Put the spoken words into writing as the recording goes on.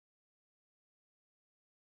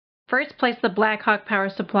First, place the BlackHawk power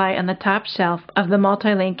supply on the top shelf of the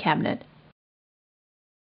Multilink cabinet.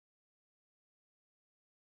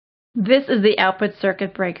 This is the output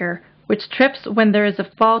circuit breaker, which trips when there is a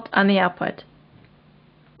fault on the output.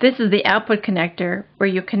 This is the output connector, where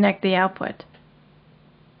you connect the output.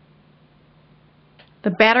 The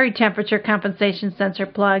battery temperature compensation sensor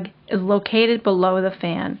plug is located below the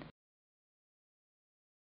fan.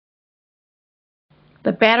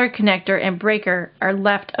 The battery connector and breaker are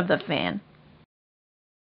left of the fan.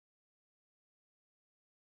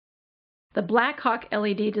 The BlackHawk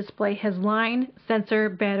LED display has line, sensor,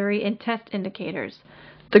 battery, and test indicators.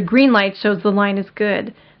 The green light shows the line is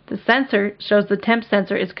good. The sensor shows the temp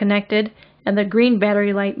sensor is connected, and the green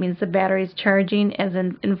battery light means the battery is charging as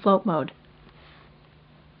in float mode.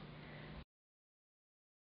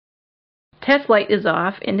 Test light is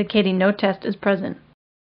off, indicating no test is present.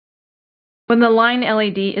 When the line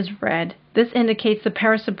LED is red, this indicates the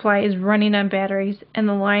power supply is running on batteries and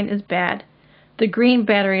the line is bad. The green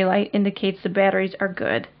battery light indicates the batteries are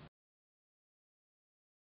good.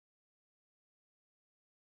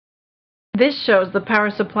 This shows the power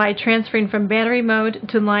supply transferring from battery mode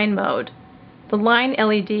to line mode. The line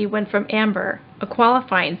LED went from amber, a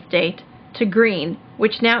qualifying state, to green,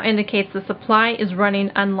 which now indicates the supply is running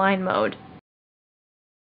on line mode.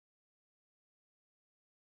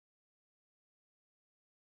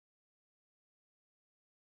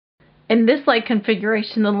 In this light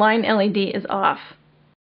configuration, the line LED is off.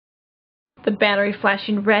 The battery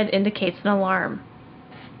flashing red indicates an alarm.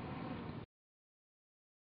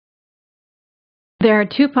 There are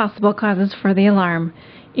two possible causes for the alarm.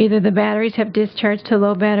 Either the batteries have discharged to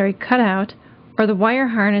low battery cutout, or the wire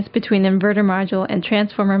harness between the inverter module and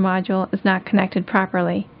transformer module is not connected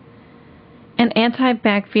properly. An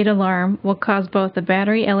anti-backfeed alarm will cause both the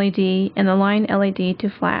battery LED and the line LED to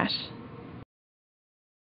flash.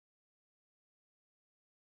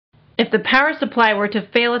 If the power supply were to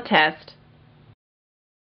fail a test,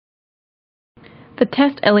 the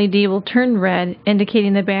test LED will turn red,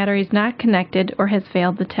 indicating the battery is not connected or has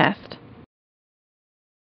failed the test.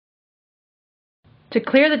 To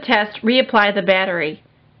clear the test, reapply the battery.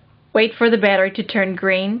 Wait for the battery to turn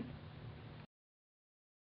green.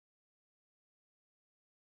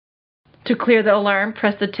 To clear the alarm,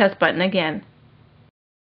 press the test button again.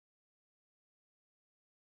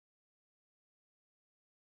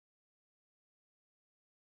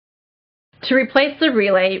 To replace the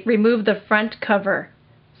relay, remove the front cover.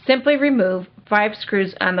 Simply remove 5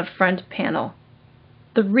 screws on the front panel.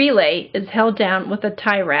 The relay is held down with a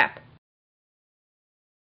tie wrap.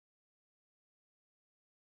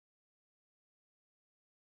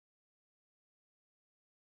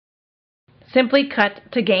 Simply cut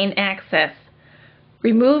to gain access.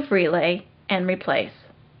 Remove relay and replace.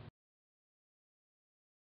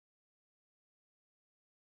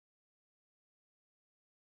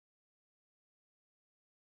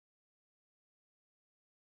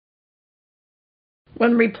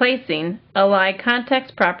 When replacing, align contacts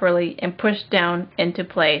properly and push down into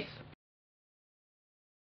place.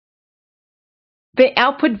 The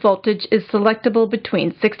output voltage is selectable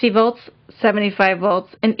between 60 volts, 75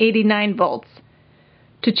 volts, and 89 volts.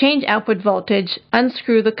 To change output voltage,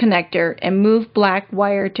 unscrew the connector and move black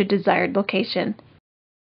wire to desired location.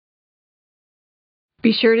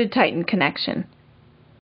 Be sure to tighten connection.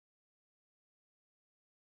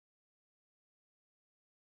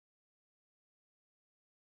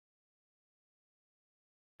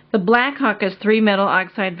 The BlackHawk has 3 metal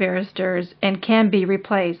oxide varistors and can be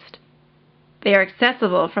replaced. They are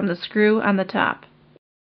accessible from the screw on the top.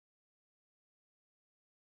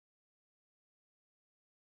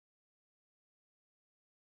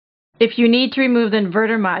 If you need to remove the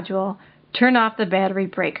inverter module, turn off the battery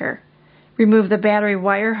breaker. Remove the battery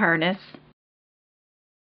wire harness.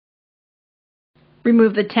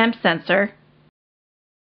 Remove the temp sensor.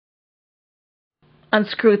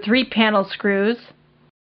 Unscrew 3 panel screws.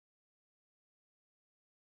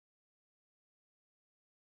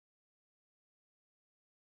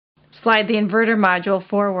 Slide the inverter module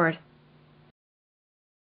forward.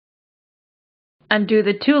 Undo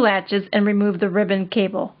the 2 latches and remove the ribbon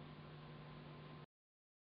cable.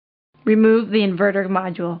 Remove the inverter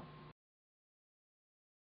module.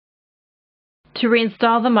 To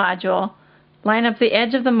reinstall the module, line up the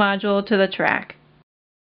edge of the module to the track.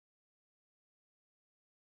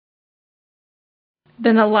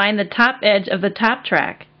 Then align the top edge of the top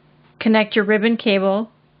track. Connect your ribbon cable.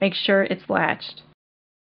 Make sure it's latched.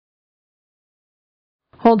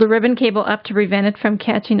 Hold the ribbon cable up to prevent it from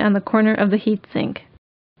catching on the corner of the heatsink.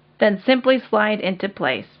 Then simply slide into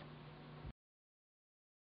place.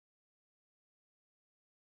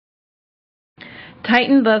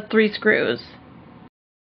 Tighten the 3 screws.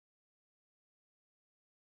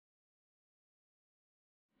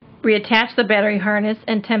 Reattach the battery harness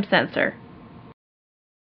and temp sensor.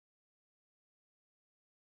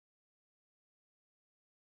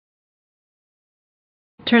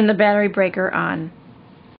 Turn the battery breaker on.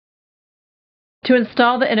 To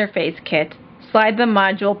install the interface kit, slide the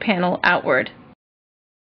module panel outward.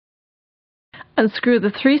 Unscrew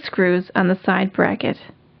the 3 screws on the side bracket.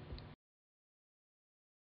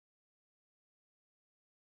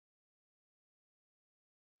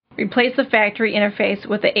 Replace the factory interface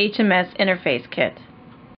with the HMS interface kit.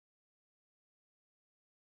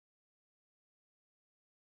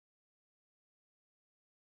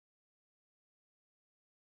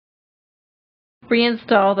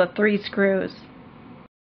 Reinstall the 3 screws.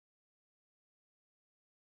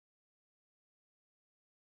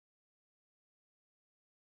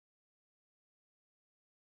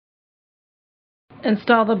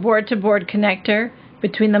 Install the board-to-board connector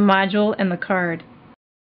between the module and the card.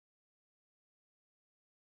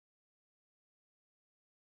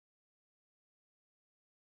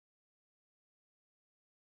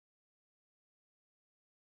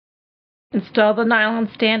 Install the nylon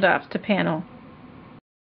standoffs to panel.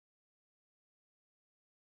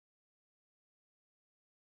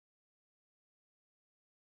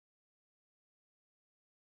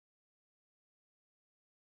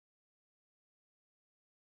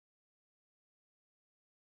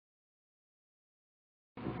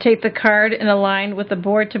 Take the card and align with the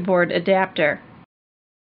board-to-board adapter.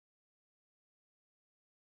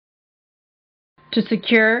 To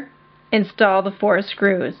secure, install the 4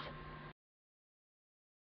 screws.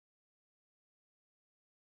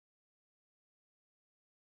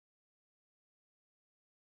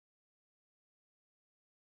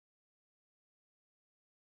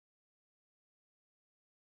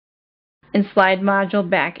 And slide module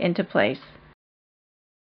back into place.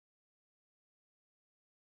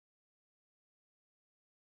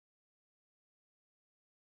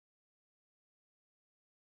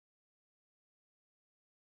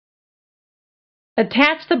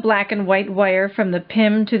 Attach the black and white wire from the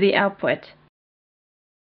PIM to the output.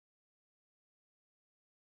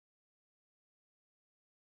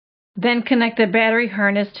 Then connect the battery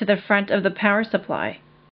harness to the front of the power supply.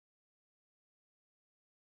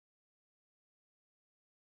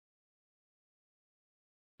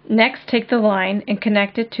 Next, take the line and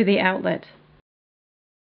connect it to the outlet.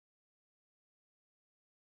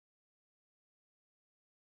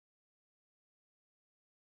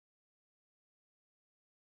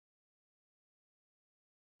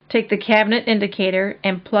 Take the cabinet indicator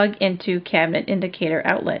and plug into cabinet indicator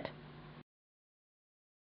outlet.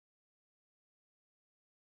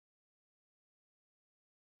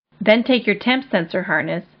 Then take your temp sensor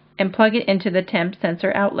harness and plug it into the temp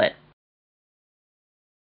sensor outlet.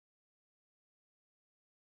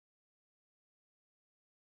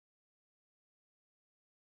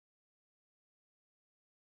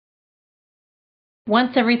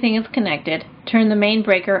 Once everything is connected, turn the main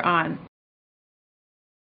breaker on.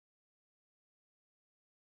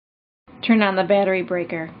 Turn on the battery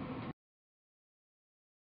breaker.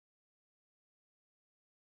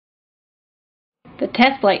 The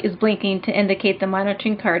test light is blinking to indicate the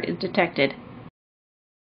monitoring card is detected.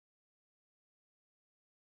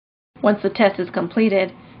 Once the test is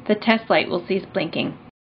completed, the test light will cease blinking.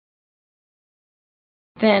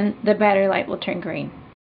 Then the battery light will turn green.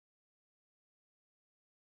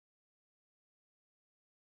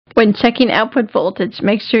 When checking output voltage,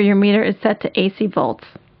 make sure your meter is set to AC volts.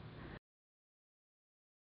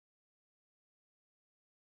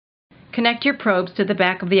 Connect your probes to the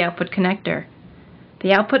back of the output connector.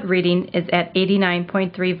 The output reading is at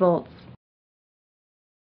 89.3 volts.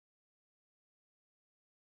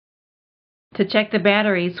 To check the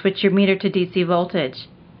battery, switch your meter to DC voltage.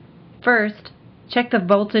 First, check the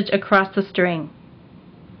voltage across the string.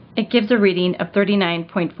 It gives a reading of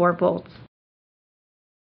 39.4 volts.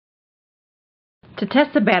 To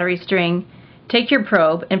test the battery string, take your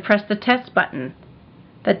probe and press the test button.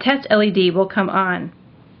 The test LED will come on.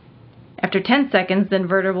 After 10 seconds, the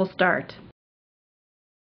inverter will start.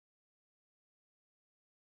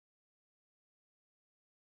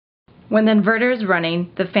 When the inverter is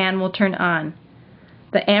running, the fan will turn on.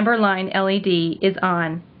 The amber line LED is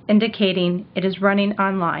on, indicating it is running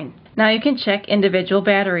online. Now you can check individual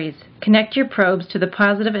batteries. Connect your probes to the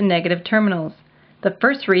positive and negative terminals. The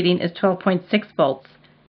first reading is 12.6 volts.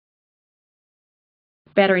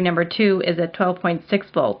 Battery number 2 is at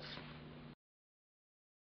 12.6 volts.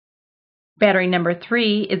 Battery number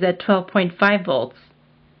 3 is at 12.5 volts.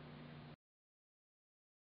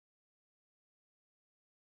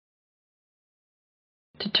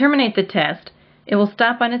 To terminate the test, it will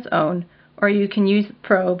stop on its own, or you can use the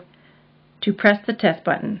probe to press the test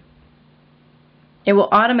button. It will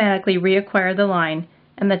automatically reacquire the line,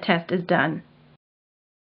 and the test is done.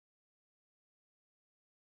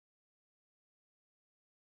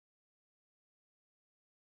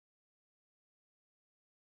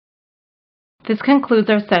 This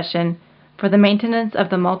concludes our session for the maintenance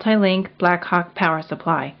of the Multilink BlackHawk power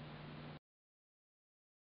supply.